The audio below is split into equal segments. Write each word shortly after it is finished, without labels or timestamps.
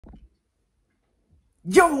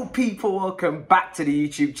Yo people, welcome back to the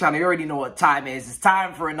YouTube channel. You already know what time it is. It's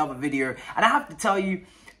time for another video. And I have to tell you,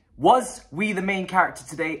 was we the main character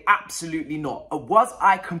today? Absolutely not. Was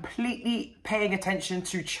I completely paying attention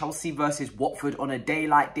to Chelsea versus Watford on a day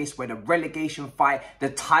like this where the relegation fight, the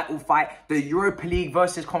title fight, the Europa League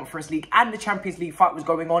versus Conference League and the Champions League fight was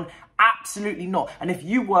going on? Absolutely not. And if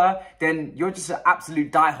you were, then you're just an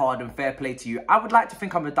absolute diehard, and fair play to you. I would like to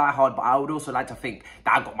think I'm a diehard, but I would also like to think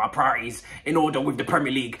that I got my priorities in order with the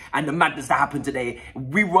Premier League and the madness that happened today.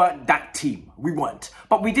 We weren't that team. We weren't.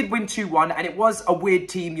 But we did win 2-1, and it was a weird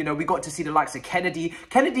team. You know, we got to see the likes of Kennedy.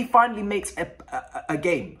 Kennedy finally makes a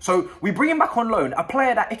game. So we bring him back on loan. A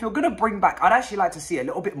player that if you're going to bring back, I'd actually like to see a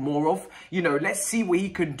little bit more of. You know, let's see what he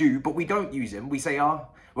can do, but we don't use him. We say,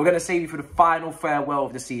 we're going to save you for the final farewell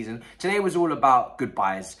of the season. Today was all about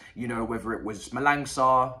goodbyes. You know, whether it was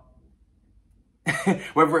Malangsa,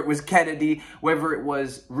 whether it was Kennedy, whether it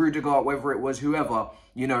was Rudiger, whether it was whoever,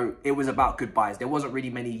 you know, it was about goodbyes. There wasn't really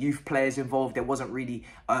many youth players involved. There wasn't really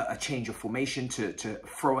a change of formation to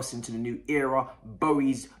throw us into the new era,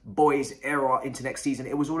 boys era into next season.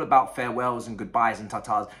 It was all about farewells and goodbyes and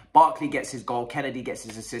tatas. Barkley gets his goal. Kennedy gets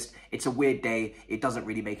his assist. It's a weird day. It doesn't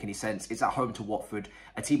really make any sense. It's at home to Watford,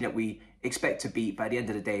 a team that we expect to beat. But at the end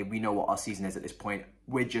of the day, we know what our season is at this point.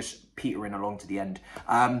 We're just petering along to the end.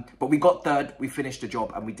 But we got third. We finished the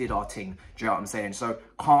job and we did our thing. Do you know what I'm saying? So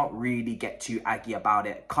can't really get too aggy about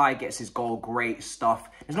it. Kai gets his goal. Great stuff.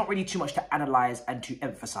 There's not really too much to analyze and to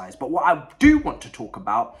emphasize. But what I do want to talk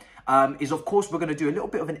about is, of course, we're going to do a little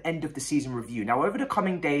bit of an end of the season review. Now, over the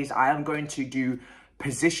coming days, I am going to do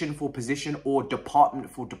position for position or department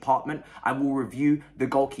for department. I will review the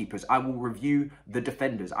goalkeepers. I will review the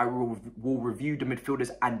defenders. I will review the midfielders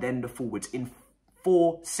and then the forwards in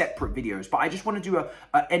 4 separate videos. But I just want to do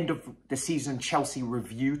a end of the season Chelsea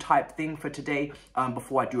review type thing for today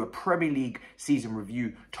before I do a Premier League season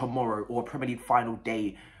review tomorrow or a Premier League final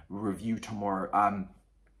day review tomorrow.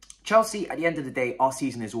 Chelsea, at the end of the day, our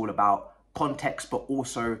season is all about context, but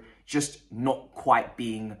also just not quite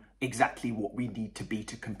being exactly what we need to be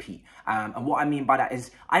to compete. And what I mean by that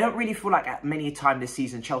is I don't really feel like at many a time this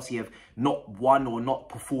season Chelsea have not won or not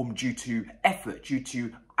performed due to effort, due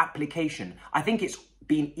to application. I think it's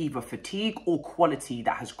been either fatigue or quality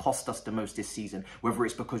that has cost us the most this season, whether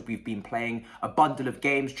it's because we've been playing a bundle of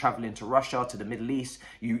games, traveling to Russia, to the Middle East,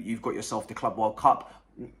 you've got yourself the Club World Cup,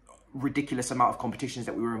 ridiculous amount of competitions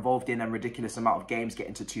that we were involved in and ridiculous amount of games,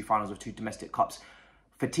 getting to 2 finals of 2 domestic cups.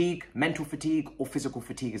 Fatigue, mental fatigue or physical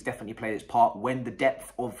fatigue has definitely played its part when the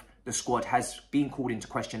depth of the squad has been called into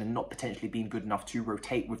question and not potentially been good enough to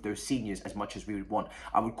rotate with those seniors as much as we would want.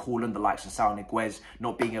 I would call on the likes of Sal Niguez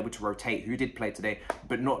not being able to rotate, who did play today,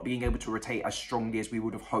 but not being able to rotate as strongly as we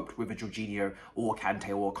would have hoped with a Jorginho or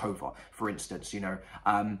Kante or Kova, for instance, you know.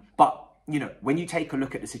 But, you know, when you take a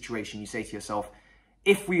look at the situation, you say to yourself,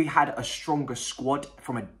 if we had a stronger squad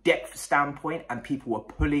from a depth standpoint and people were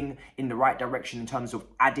pulling in the right direction in terms of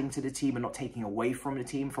adding to the team and not taking away from the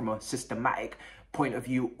team from a systematic point of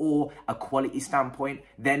view or a quality standpoint,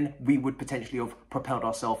 then we would potentially have propelled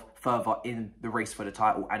ourselves further in the race for the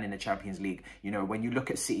title and in the Champions League. You know, when you look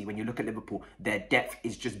at City, when you look at Liverpool, their depth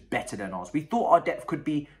is just better than ours. We thought our depth could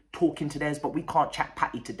be talking to theirs, but we can't chat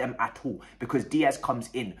patty to them at all because Diaz comes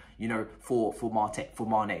in, you know, for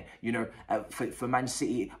Mane, you know, for Man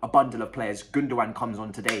City, a bundle of players. Gundogan comes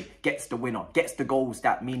on today, gets the winner, gets the goals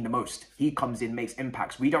that mean the most. He comes in, makes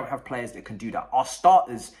impacts. We don't have players that can do that. Our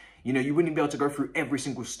starters, you know, you wouldn't be able to go through every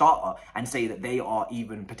single starter and say that they are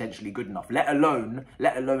even potentially good enough, let alone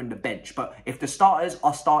the bench. But if the starters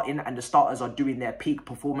are starting and the starters are doing their peak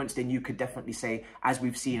performance, then you could definitely say, as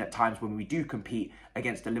we've seen at times when we do compete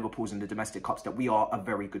against the Liverpools in the domestic cups, that we are a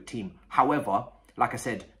very good team. However, like I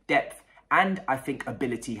said, depth and I think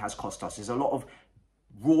ability has cost us. There's a lot of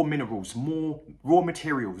raw minerals, more raw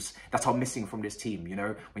materials that are missing from this team, you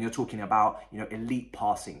know, when you're talking about, you know, elite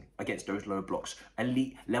passing against those low blocks,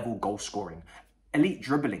 elite level goal scoring, elite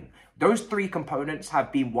dribbling. Those 3 components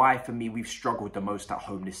have been why, for me, we've struggled the most at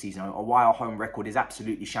home this season, or why our home record is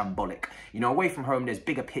absolutely shambolic. You know, away from home, there's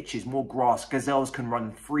bigger pitches, more grass, gazelles can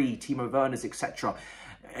run free, Timo Werners, etc.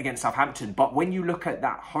 against Southampton. But when you look at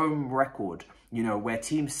that home record, you know, where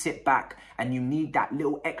teams sit back and you need that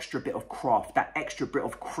little extra bit of craft, that extra bit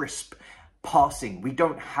of crisp passing, we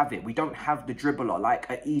don't have it. We don't have the dribbler like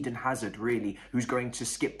a Eden Hazard, really, who's going to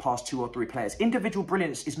skip past 2 or 3 players. Individual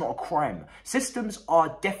brilliance is not a crime. Systems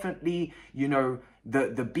are definitely, you know,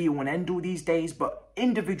 the be all and end all these days, but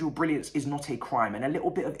individual brilliance is not a crime, and a little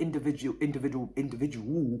bit of individual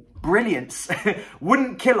brilliance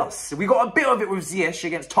wouldn't kill us. We got a bit of it with Ziyech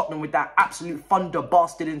against Tottenham with that absolute thunder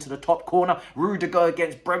bastard into the top corner, Rudiger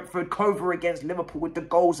against Brentford, Cover against Liverpool with the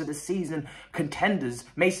goals of the season contenders,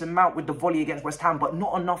 Mason Mount with the volley against West Ham, but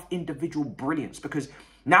not enough individual brilliance, because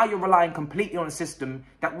now you're relying completely on a system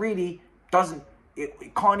that really doesn't,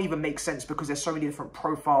 it can't even make sense, because there's so many different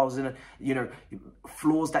profiles and, you know,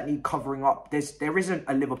 flaws that need covering up. There isn't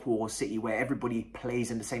a Liverpool or City where everybody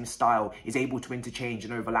plays in the same style, is able to interchange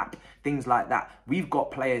and overlap, things like that. We've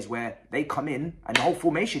got players where they come in and the whole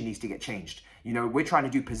formation needs to get changed. You know, we're trying to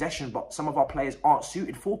do possession, but some of our players aren't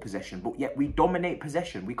suited for possession, but yet we dominate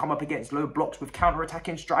possession. We come up against low blocks with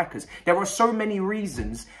counter-attacking strikers. There are so many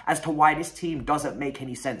reasons as to why this team doesn't make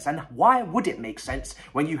any sense. And why would it make sense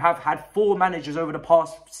when you have had 4 managers over the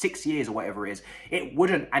past 6 years or whatever it is? It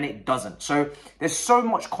wouldn't, and it doesn't. So there's so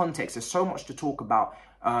much context. There's so much to talk about.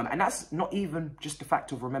 And that's not even just the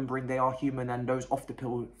fact of remembering they are human, and those off the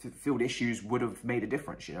field issues would have made a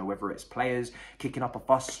difference, you know, whether it's players kicking up a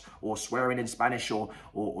fuss or swearing in Spanish or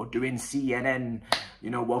doing CNN,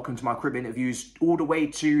 you know, welcome to my crib interviews, all the way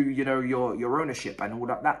to, you know, your ownership and all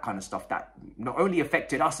that kind of stuff that not only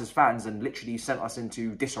affected us as fans and literally sent us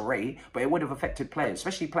into disarray, but it would have affected players,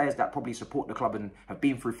 especially players that probably support the club and have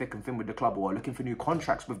been through thick and thin with the club or are looking for new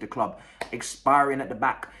contracts with the club, expiring at the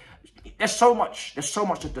back. There's so much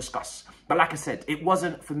to discuss. But like I said, it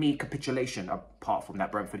wasn't for me capitulation apart from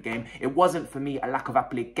that Brentford game. It wasn't for me a lack of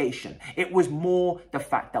application. It was more the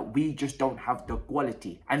fact that we just don't have the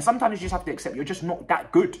quality. And sometimes you just have to accept you're just not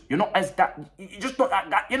that good. You're not you're just not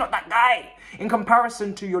that you're not that guy. In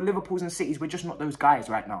comparison to your Liverpools and Cities, we're just not those guys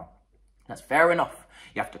right now. That's fair enough.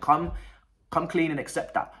 You have to come clean and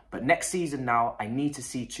accept that. But next season now, I need to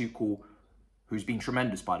see Tuchel, who's been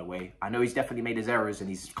tremendous, by the way. I know he's definitely made his errors, and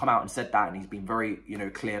he's come out and said that, and he's been very, you know,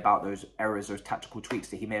 clear about those errors, those tactical tweaks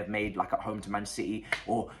that he may have made, like at home to Man City,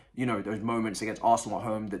 or, you know, those moments against Arsenal at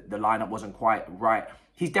home that the lineup wasn't quite right.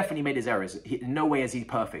 He's definitely made his errors. In no way is he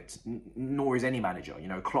perfect, nor is any manager. You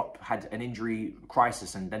know, Klopp had an injury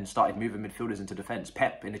crisis and then started moving midfielders into defence.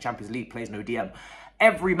 Pep in the Champions League plays no DM.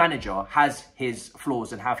 Every manager has his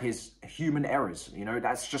flaws and have his human errors. You know,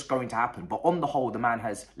 that's just going to happen. But on the whole, the man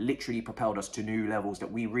has literally propelled us to new levels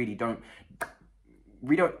that we don't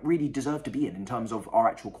really deserve to be in terms of our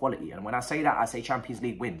actual quality. And when I say that, I say Champions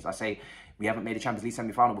League wins. I say we haven't made a Champions League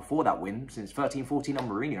semi-final before that win since 13-14 on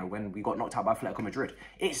Mourinho when we got knocked out by Atletico Madrid.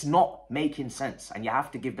 It's not making sense, and you have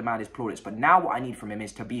to give the man his plaudits. But now what I need from him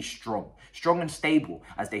is to be strong and stable,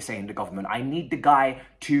 as they say in the government. I need the guy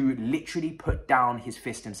to literally put down his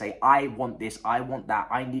fist and say, I want this, I want that,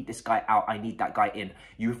 I need this guy out, I need that guy in.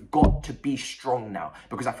 You've got to be strong now,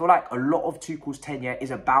 because I feel like a lot of Tuchel's tenure is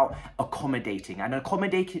about accommodating, and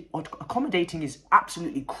accommodating is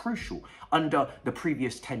absolutely crucial under the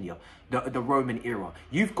previous tenure, the Roman era.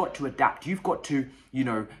 You've got to adapt. You've got to, you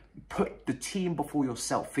know, put the team before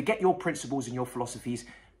yourself. Forget your principles and your philosophies.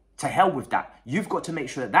 To hell with that. You've got to make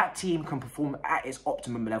sure that that team can perform at its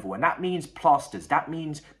optimum level. And that means plasters. That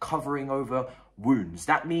means covering over wounds.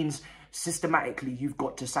 That means systematically you've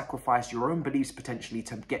got to sacrifice your own beliefs potentially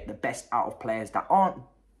to get the best out of players that aren't,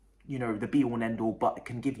 you know, the be all and end all, but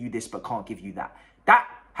can give you this but can't give you that. That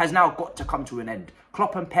has now got to come to an end.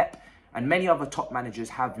 Klopp and Pep and many other top managers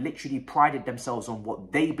have literally prided themselves on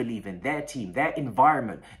what they believe in, their team, their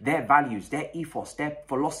environment, their values, their ethos, their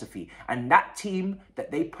philosophy. And that team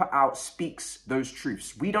that they put out speaks those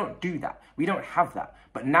truths. We don't do that. We don't have that.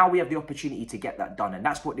 But now we have the opportunity to get that done. And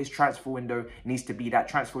that's what this transfer window needs to be, that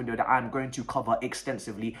transfer window that I'm going to cover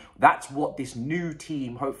extensively. That's what this new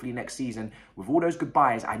team, hopefully next season, with all those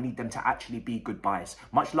goodbyes, I need them to actually be goodbyes.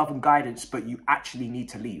 Much love and guidance, but you actually need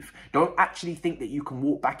to leave. Don't actually think that you can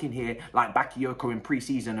walk back in here like Bakayoko in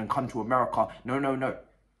pre-season and come to America. No, no, no.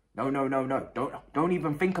 No, no, no, no. Don't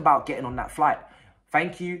even think about getting on that flight.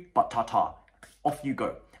 Thank you, but ta-ta. Off you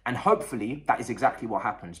go. And hopefully that is exactly what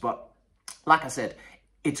happens. But like I said,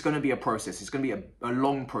 it's going to be a process. It's going to be a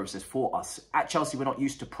long process for us. At Chelsea, we're not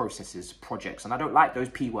used to processes, projects, and I don't like those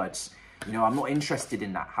P words. You know, I'm not interested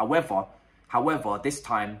in that. However, this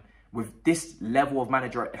time, with this level of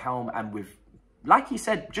manager at the helm and with, like he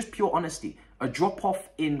said, just pure honesty, a drop-off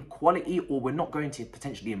in quality, or we're not going to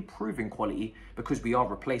potentially improve in quality because we are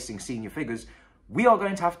replacing senior figures, we are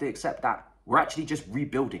going to have to accept that we're actually just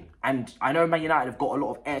rebuilding. And I know Man United have got a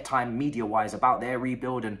lot of airtime media-wise about their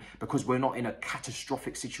rebuild, and because we're not in a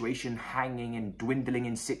catastrophic situation, hanging and dwindling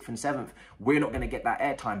in 6th and 7th, we're not going to get that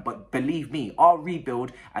airtime. But believe me, our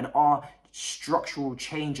rebuild and our structural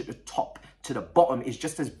change at the top to the bottom is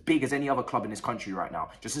just as big as any other club in this country right now.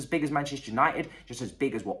 Just as big as Manchester United, just as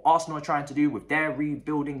big as what Arsenal are trying to do with their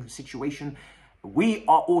rebuilding situation. We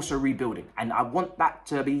are also rebuilding, and I want that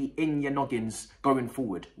to be in your noggins going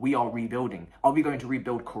forward. We are rebuilding. Are we going to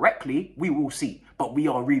rebuild correctly? We will see, but we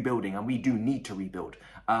are rebuilding, and we do need to rebuild.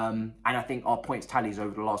 And I think our points tallies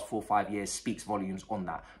over the last 4 or 5 years speaks volumes on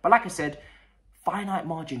that. But like I said, finite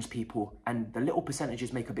margins, people, and the little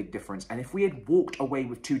percentages make a big difference. And if we had walked away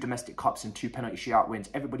with 2 domestic cups and 2 penalty shootout wins,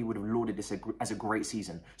 everybody would have lauded this as a great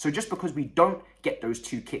season. So just because we don't get those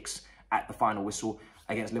 2 kicks at the final whistle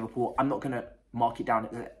against Liverpool, I'm not going to mark it down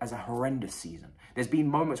as a horrendous season. There's been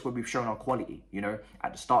moments where we've shown our quality, you know,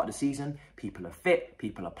 at the start of the season, people are fit,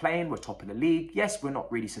 people are playing, we're top of the league. Yes, we're not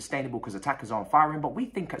really sustainable because attackers aren't firing, but we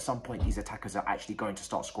think at some point these attackers are actually going to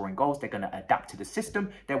start scoring goals. They're going to adapt to the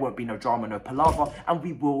system. There won't be no drama, no palaver, and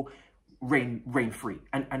we will reign free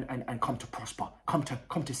and come to prosper, come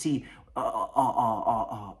to see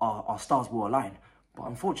our stars will align. But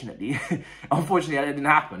unfortunately, that didn't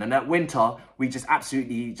happen. And that winter, we just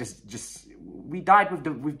absolutely we died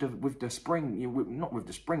with the spring. Not with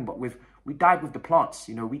the spring, but we died with the plants.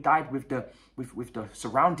 You know, we died with the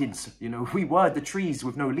surroundings. You know, we were the trees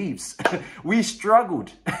with no leaves. We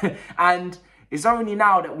struggled, and it's only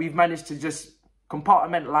now that we've managed to just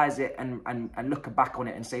compartmentalize it and look back on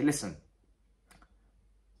it and say, listen,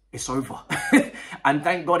 it's over. And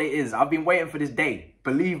thank God it is. I've been waiting for this day.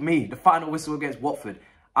 Believe me, the final whistle against Watford.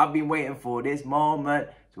 I've been waiting for this moment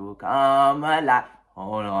to come alive.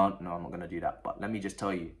 Hold on. No, I'm not going to do that. But let me just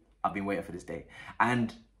tell you, I've been waiting for this day.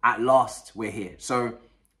 And at last, we're here. So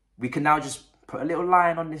we can now just put a little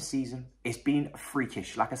line on this season. It's been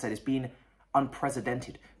freakish. Like I said, it's been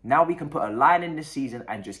unprecedented. Now we can put a line in this season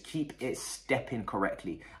and just keep it stepping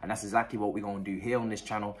correctly. And that's exactly what we're going to do here on this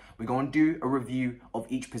channel. We're going to do a review of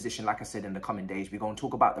each position, like I said, in the coming days. We're going to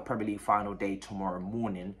talk about the Premier League final day tomorrow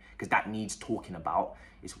morning, because that needs talking about.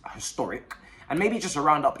 It's historic. And maybe just a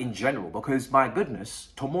roundup in general, because my goodness,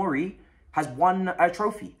 Tomori has won a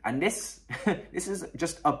trophy. And this is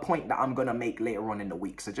just a point that I'm going to make later on in the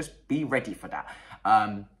week. So just be ready for that.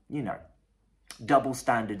 You know, double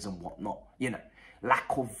standards and whatnot, you know, lack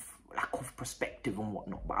of perspective and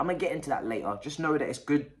whatnot. But I'm gonna get into that later. Just know that it's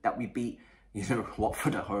good that we beat, you know,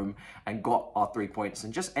 Watford at home and got our 3 points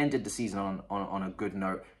and just ended the season on a good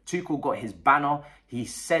note. Tuchel got his banner. He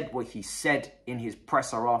said what he said in his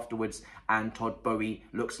presser afterwards, and Todd Bowie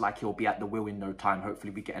looks like he'll be at the wheel in no time.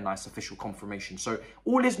 Hopefully we get a nice official confirmation. So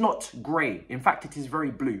all is not grey. In fact, it is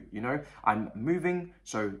very blue, you know. I'm moving,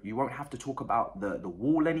 so you won't have to talk about the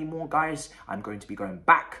wall anymore, guys. I'm going to be going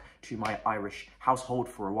back to my Irish household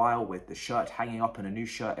for a while with the shirt hanging up and a new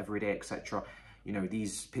shirt every day, etc. You know,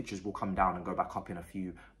 these pictures will come down and go back up in a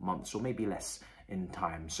few months or maybe less in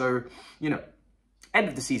time. So, you know, end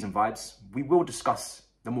of the season vibes. We will discuss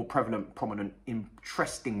the more prevalent, prominent,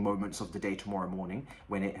 interesting moments of the day tomorrow morning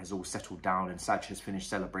when it has all settled down and Saj has finished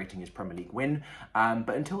celebrating his Premier League win.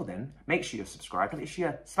 But until then, make sure you're subscribed, make sure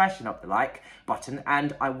you're smashing up the like button,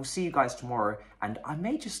 and I will see you guys tomorrow. And I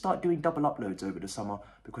may just start doing double uploads over the summer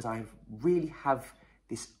because I really have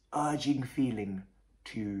this urging feeling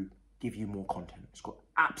to give you more content. It's got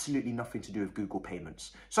absolutely nothing to do with Google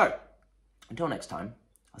payments. So until next time,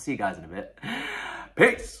 I'll see you guys in a bit.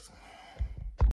 Peace.